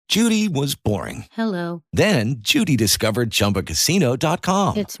Judy was boring. Hello. Then Judy discovered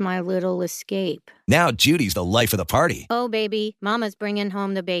ChumbaCasino.com. It's my little escape. Now Judy's the life of the party. Oh, baby, mama's bringing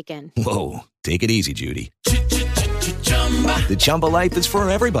home the bacon. Whoa, take it easy, Judy. The Chumba life is for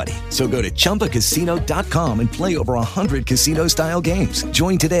everybody. So go to ChumbaCasino.com and play over 100 casino-style games.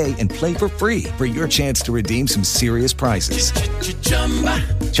 Join today and play for free for your chance to redeem some serious prizes.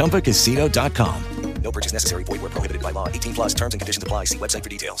 ChumbaCasino.com. No purchase necessary. Void where prohibited by law. 18 plus terms and conditions apply. See website for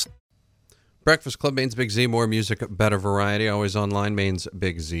details. Breakfast Club, Maine's Big Z. More music, better variety. Always online,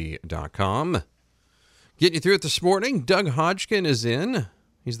 mainsbigz.com. Getting you through it this morning, Doug Hodgkin is in.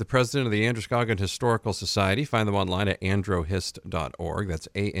 He's the president of the Androscoggin Historical Society. Find them online at androhist.org. That's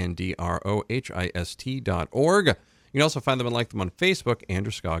ANDROHIST.org. You can also find them and like them on Facebook,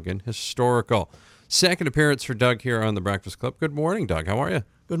 Androscoggin Historical. Second appearance for Doug here on the Breakfast Club. Good morning, Doug. How are you?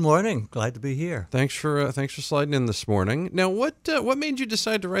 Good morning. Glad to be here. Thanks for sliding in this morning. Now, what made you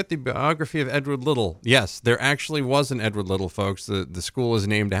decide to write the biography of Edward Little? Yes, there actually was an Edward Little, folks. The school is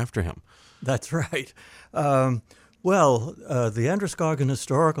named after him. That's right. The Androscoggin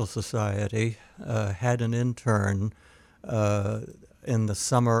Historical Society had an intern in the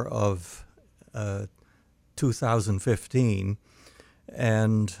summer of 2015,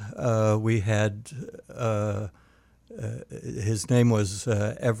 and we had his name was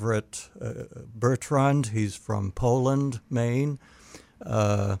Everett Bertrand. He's from Poland, Maine,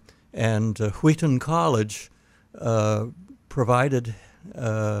 and Wheaton College provided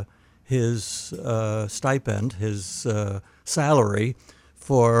his stipend, his salary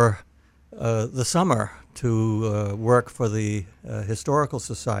for the summer to work for the Historical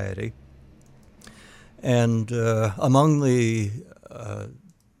Society. And among the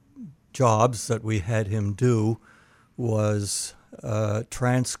jobs that we had him do was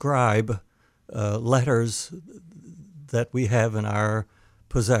transcribe letters that we have in our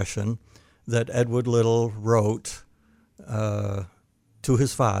possession that Edward Little wrote to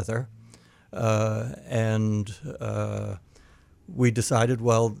his father. And we decided,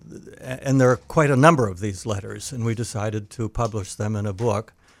 and there are quite a number of these letters, and we decided to publish them in a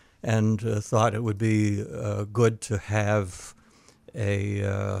book, and thought it would be good to have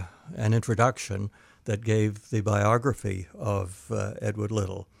an introduction that gave the biography of Edward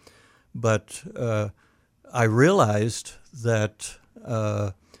Little. But I realized that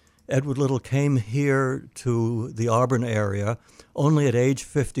Edward Little came here to the Auburn area only at age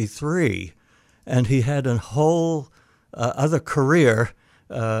 53, and he had a whole other career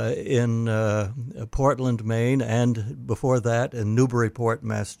in Portland, Maine, and before that in Newburyport,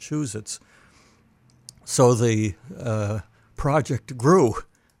 Massachusetts. So the project grew,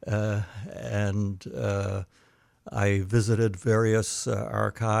 and I visited various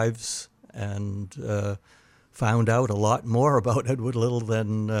archives and found out a lot more about Edward Little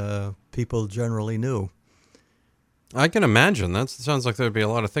than people generally knew. I can imagine. That sounds like there'd be a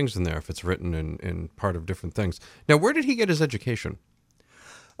lot of things in there if it's written in part of different things. Now, where did he get his education?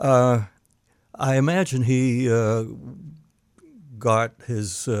 I imagine he got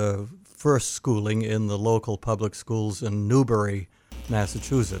his first schooling in the local public schools in Newbury,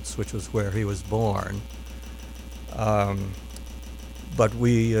 Massachusetts, which was where he was born. But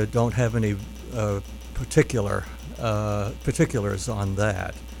we don't have any particulars on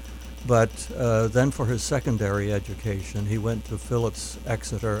that. But then for his secondary education, he went to Phillips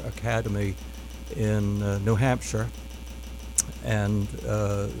Exeter Academy in New Hampshire and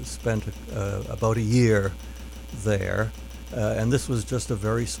spent about a year there. And this was just a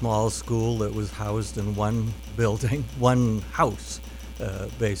very small school that was housed in one building, one house,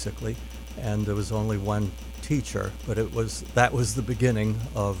 basically, and there was only one teacher. But that was the beginning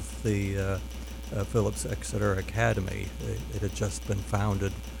of the Phillips Exeter Academy. It had just been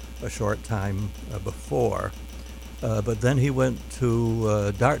founded a short time before. But then he went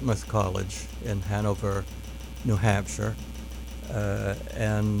to Dartmouth College in Hanover, New Hampshire,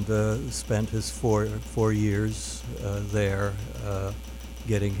 and spent his four years there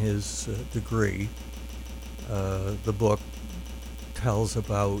getting his degree. The book tells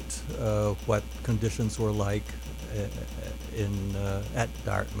about what conditions were like at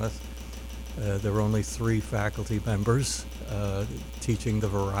Dartmouth. There were only 3 faculty members teaching the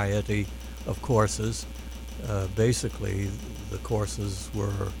variety of courses. Basically, the courses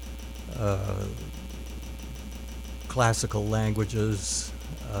were classical languages,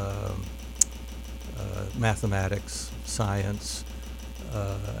 mathematics, science,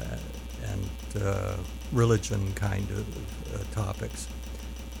 and religion kind of topics.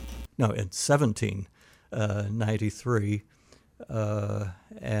 No, in 1793,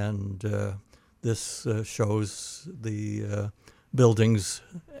 and this shows the buildings,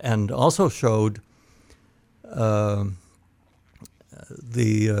 and also showed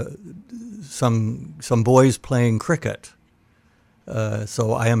some boys playing cricket.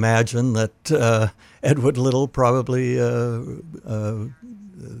 So I imagine that Edward Little probably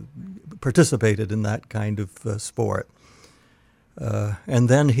participated in that kind of sport. And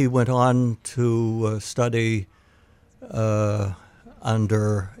then he went on to study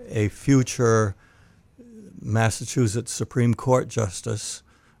under a future Massachusetts Supreme Court Justice,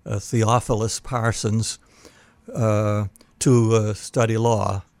 Theophilus Parsons, to study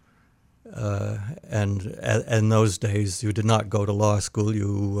law. And in those days, you did not go to law school.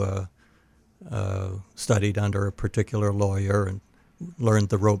 You studied under a particular lawyer and learned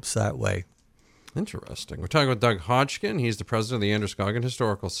the ropes that way. Interesting. We're talking about Doug Hodgkin. He's the president of the Androscoggin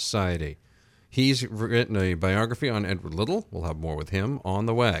Historical Society. He's written a biography on Edward Little. We'll have more with him on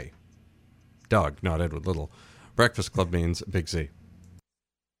the way. Doug, not Edward Little. Breakfast Club means Big Z.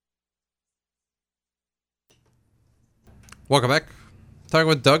 Welcome back. Talking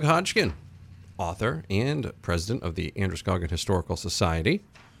with Doug Hodgkin, author and president of the Androscoggin Historical Society.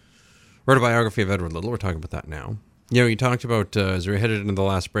 Wrote a biography of Edward Little. We're talking about that now. You know, you talked about, as we were headed into the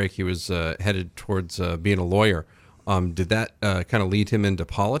last break, he was headed towards being a lawyer. Did that kind of lead him into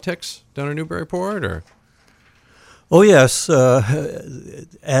politics down in Newburyport, or? Oh, yes.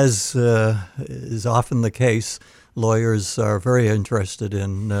 As is often the case, lawyers are very interested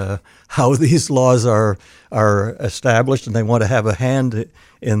in how these laws are established, and they want to have a hand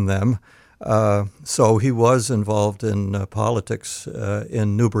in them. So he was involved in politics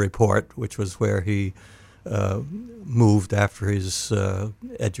in Newburyport, which was where he moved after his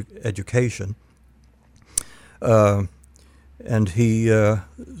education. And he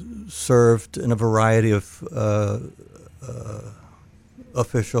served in a variety of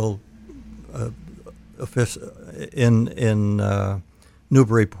in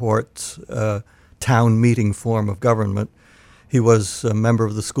Newburyport's town meeting form of government. He was a member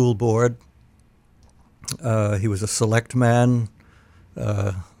of the school board. He was a selectman.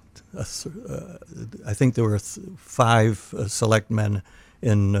 I think there were 5 selectmen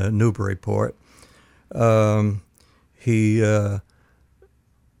in Newburyport. He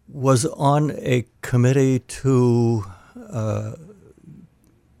was on a committee to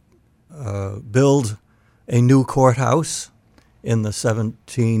build a new courthouse in the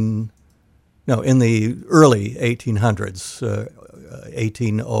early 1800s,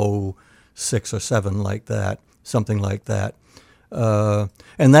 1806 or 7, like that, something like that.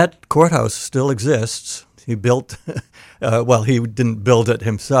 And that courthouse still exists. He built, he didn't build it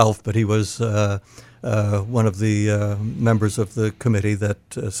himself, but he was one of the members of the committee that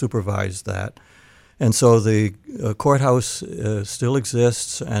supervised that. And so the courthouse still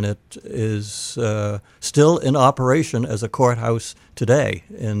exists, and it is still in operation as a courthouse today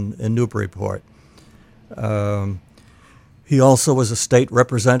in Newburyport. He also was a state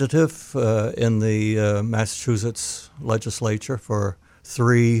representative in the Massachusetts legislature for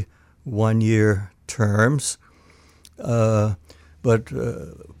 3 one-year terms. But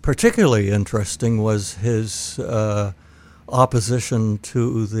particularly interesting was his opposition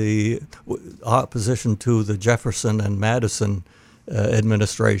to the Jefferson and Madison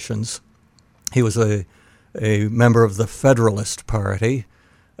administrations. He was a member of the Federalist Party,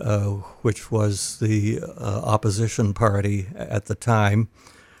 which was the opposition party at the time,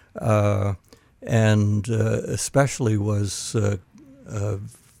 and especially was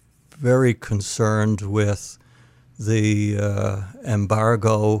very concerned with the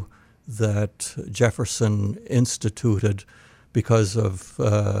embargo that Jefferson instituted because of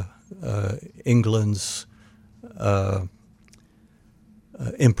England's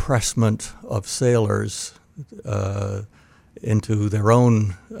impressment of sailors into their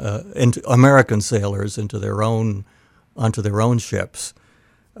own, into American sailors onto their own ships,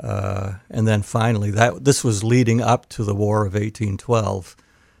 and then finally this was leading up to the War of 1812,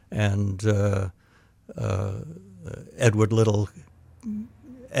 and Edward Little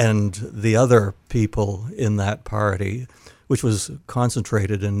and the other people in that party, which was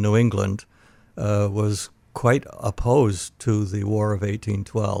concentrated in New England, was quite opposed to the War of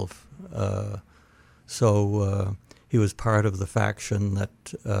 1812. So he was part of the faction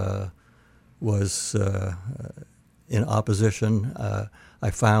that was in opposition. I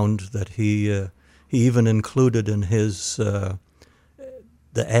found that he even included in his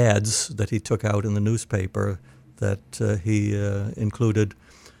the ads that he took out in the newspaper that he included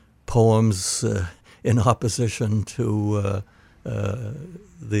poems in opposition to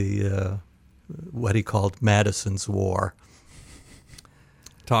the what he called Madison's War.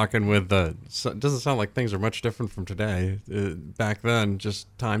 talking with it doesn't sound like things are much different from today. Back then, just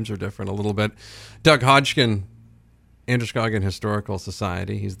times are different a little bit. Doug Hodgkin, Androscoggin Historical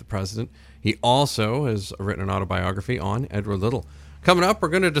Society. He's the president. He also has written an autobiography on Edward Little. Coming up, we're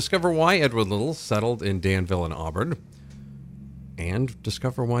going to discover why Edward Little settled in Danville and Auburn and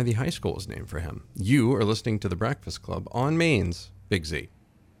discover why the high school was named for him. You are listening to The Breakfast Club on Maine's Big Z.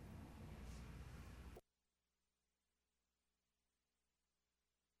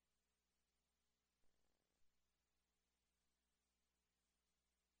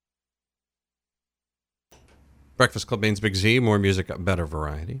 Breakfast Club Maine's Big Z, more music, better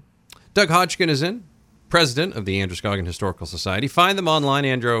variety. Doug Hodgkin is in, president of the Androscoggin Historical Society. Find them online,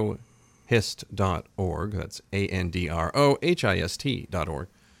 androhist.org. That's ANDROHIST.org.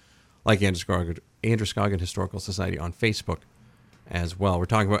 Like Androscoggin Historical Society on Facebook as well. We're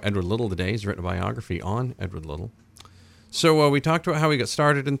talking about Edward Little today. He's written a biography on Edward Little. So we talked about how he got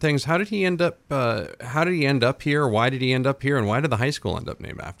started and things. How did he end up? How did he end up here? Why did he end up here? And why did the high school end up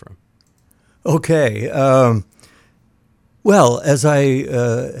named after him? Okay. Well, as I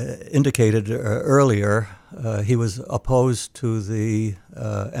indicated earlier, he was opposed to the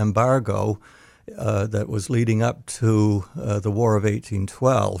embargo that was leading up to the War of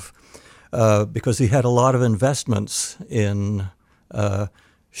 1812 because he had a lot of investments in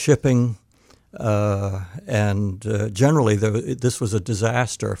shipping, and generally this was a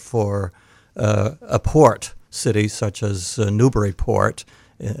disaster for a port city such as Newburyport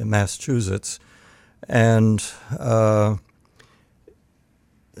in Massachusetts. And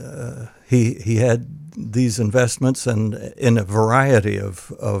he had these investments and in a variety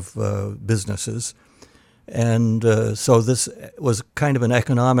of businesses, and so this was kind of an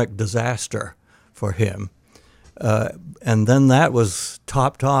economic disaster for him. And then that was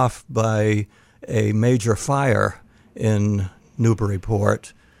topped off by a major fire in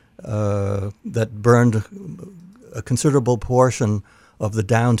Newburyport that burned a considerable portion of the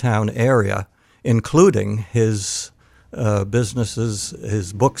downtown area, including his businesses,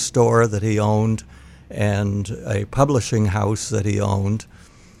 his bookstore that he owned, and a publishing house that he owned.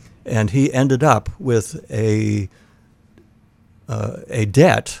 And he ended up with a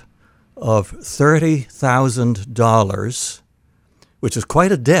debt of $30,000, which is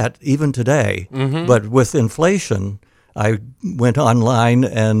quite a debt even today. Mm-hmm. But with inflation, I went online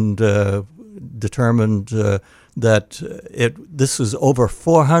and determined that this is over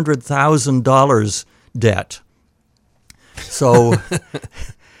 $400,000 debt. So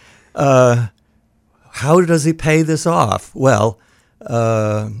how does he pay this off? Well,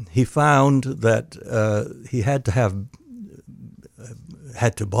 he found that he had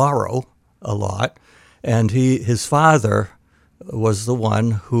to borrow a lot, and his father was the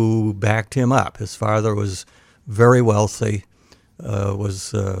one who backed him up. His father was very wealthy,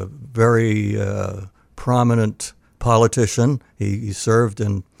 was a very prominent politician. He served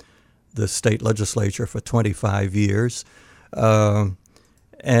in the state legislature for 25 years. So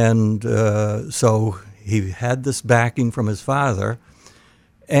he had this backing from his father,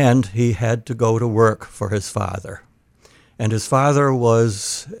 and he had to go to work for his father. And his father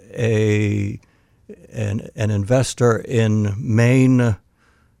was an investor in Maine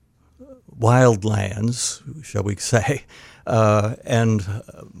wildlands, shall we say, and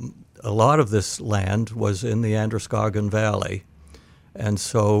a lot of this land was in the Androscoggin Valley. And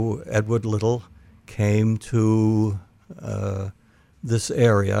so Edward Little came to this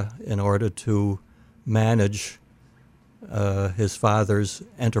area in order to manage his father's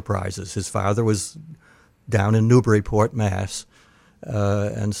enterprises. His father was down in Newburyport, Mass.,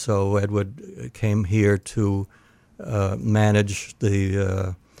 and so Edward came here to manage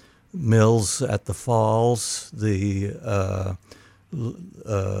the mills at the falls, the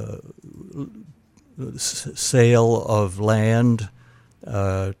sale of land,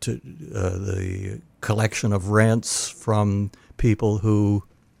 to the collection of rents from people who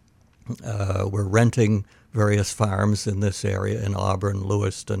were renting various farms in this area in Auburn,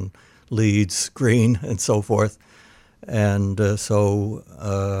 Lewiston, Leeds, Greene, and so forth. And so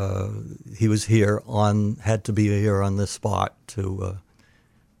he was here had to be here on this spot to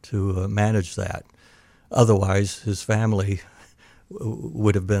manage that. Otherwise, his family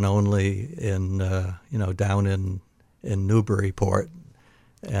would have been only in down in Newburyport,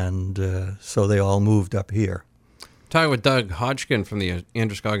 and so they all moved up here. Talking with Doug Hodgkin from the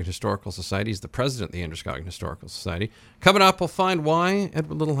Androscoggin Historical Society. He's the president of the Androscoggin Historical Society. Coming up, we'll find why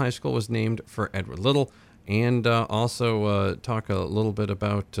Edward Little High School was named for Edward Little, and also talk a little bit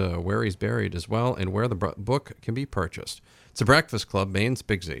about where he's buried as well and where the book can be purchased. It's a Breakfast Club, Maine's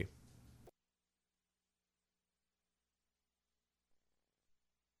Big Z.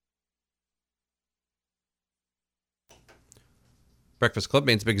 Breakfast Club,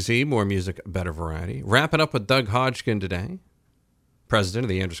 Maine's Big Z, more music, better variety. Wrapping up with Doug Hodgkin today, president of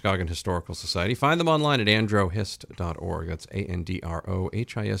the Androscoggin Historical Society. Find them online at androhist.org. That's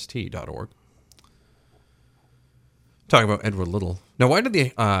ANDROHIST.org. Talking about Edward Little. Now, why did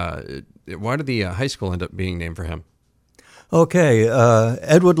the high school end up being named for him? Okay,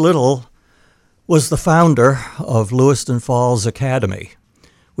 Edward Little was the founder of Lewiston Falls Academy,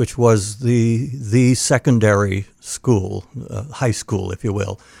 which was the secondary school, high school, if you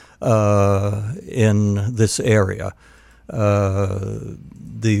will, in this area.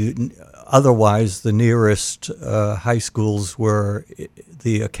 Otherwise, the nearest high schools were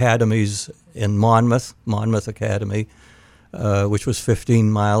the academies in Monmouth Academy, which was 15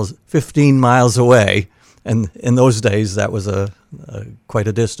 miles away, and in those days that was quite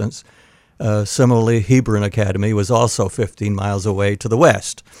a distance. Similarly, Hebron Academy was also 15 miles away to the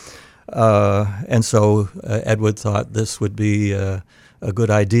west. And so Edward thought this would be a good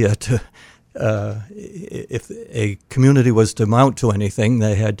idea to, if a community was to mount to anything,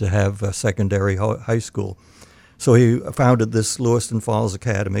 they had to have a secondary high school. So he founded this Lewiston Falls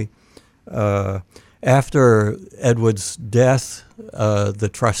Academy. After Edward's death, the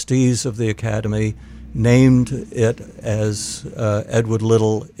trustees of the academy named it as Edward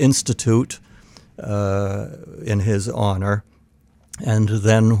Little Institute in his honor. And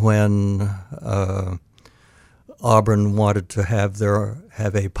then when Auburn wanted to have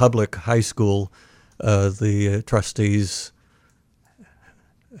a public high school, the trustees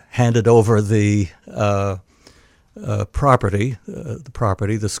handed over the property,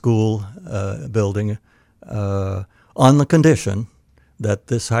 the school building, on the condition that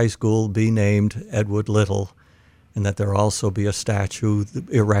this high school be named Edward Little, and that there also be a statue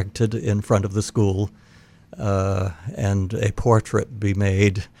erected in front of the school, and a portrait be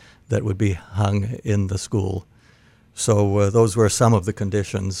made that would be hung in the school. So those were some of the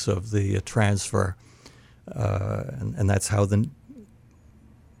conditions of the transfer, and that's how the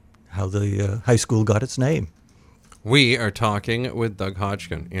high school got its name. We are talking with Doug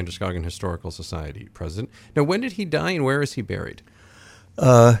Hodgkin, Androscoggin Historical Society president. Now, when did he die, and where is he buried?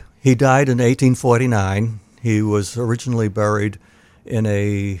 He died in 1849. He was originally buried in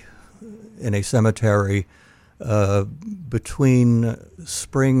a cemetery between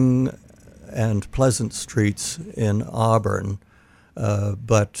Spring and Pleasant Streets in Auburn,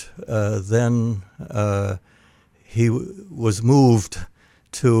 but then he was moved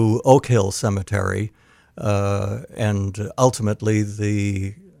to Oak Hill Cemetery, and ultimately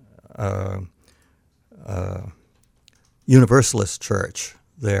the Universalist Church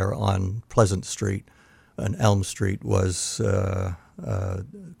there on Pleasant Street and Elm Street was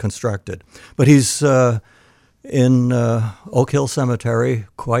constructed. But he's in Oak Hill Cemetery,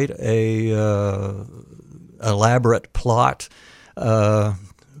 quite a elaborate plot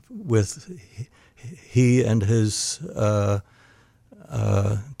with he and his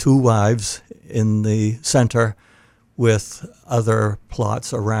two wives in the center, with other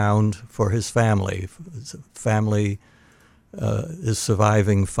plots around for his family. His family is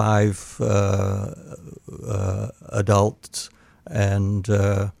surviving 5 adults and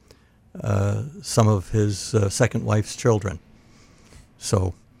some of his second wife's children.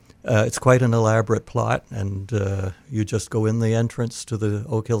 So it's quite an elaborate plot, and you just go in the entrance to the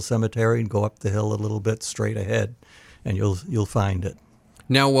Oak Hill Cemetery and go up the hill a little bit straight ahead, and you'll find it.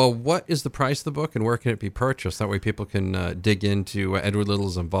 Now, what is the price of the book, and where can it be purchased? That way people can dig into Edward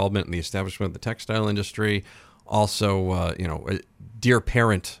Little's involvement in the establishment of the textile industry. Also, Dear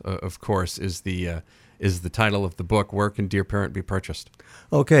Parent, of course, is the title of the book. Where can Dear Parent be purchased?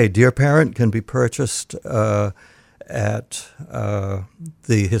 Okay, Dear Parent can be purchased at the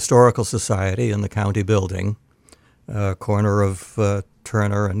Historical Society in the County Building, corner of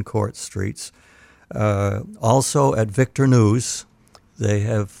Turner and Court Streets. Also at Victor News. They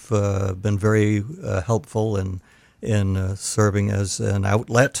have been very helpful in serving as an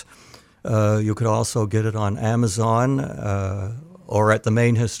outlet. You could also get it on Amazon or at the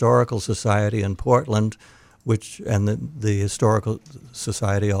Maine Historical Society in Portland, and the Historical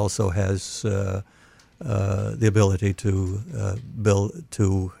Society also has the ability to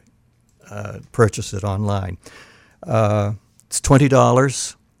purchase it online. It's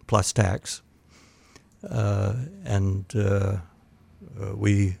 $20 plus tax, and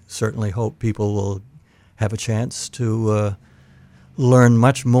we certainly hope people will have a chance to learn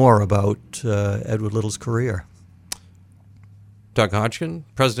much more about Edward Little's career. Doug Hodgkin,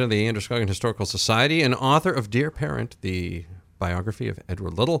 president of the Androscoggin Historical Society and author of Dear Parent, the biography of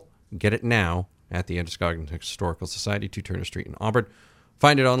Edward Little. Get it now at the Androscoggin Historical Society, 2 Turner Street in Auburn.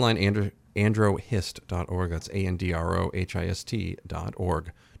 Find it online, androhist.org. That's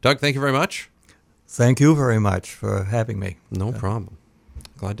ANDROHIST.org. Doug, thank you very much. Thank you very much for having me. No problem.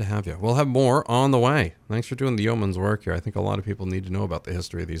 Glad to have you. We'll have more on the way. Thanks for doing the yeoman's work here. I think a lot of people need to know about the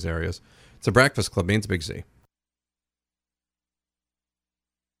history of these areas. It's a Breakfast Club, Maine's Big Z.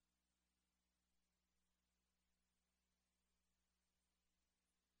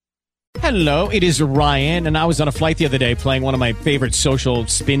 Hello, it is Ryan, and I was on a flight the other day playing one of my favorite social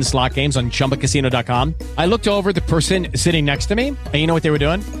spin slot games on ChumbaCasino.com. I looked over at the person sitting next to me, and you know what they were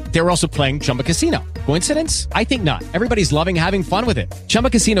doing? They were also playing Chumba Casino. Coincidence? I think not. Everybody's loving having fun with it. Chumba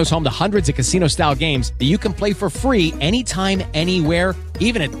Casino is home to hundreds of casino-style games that you can play for free anytime, anywhere,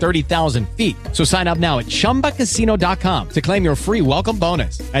 even at 30,000 feet. So sign up now at ChumbaCasino.com to claim your free welcome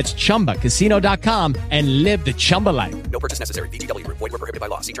bonus. That's ChumbaCasino.com and live the Chumba life. No purchase necessary. VGW. Void where prohibited by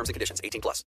law. See terms and conditions. 18+.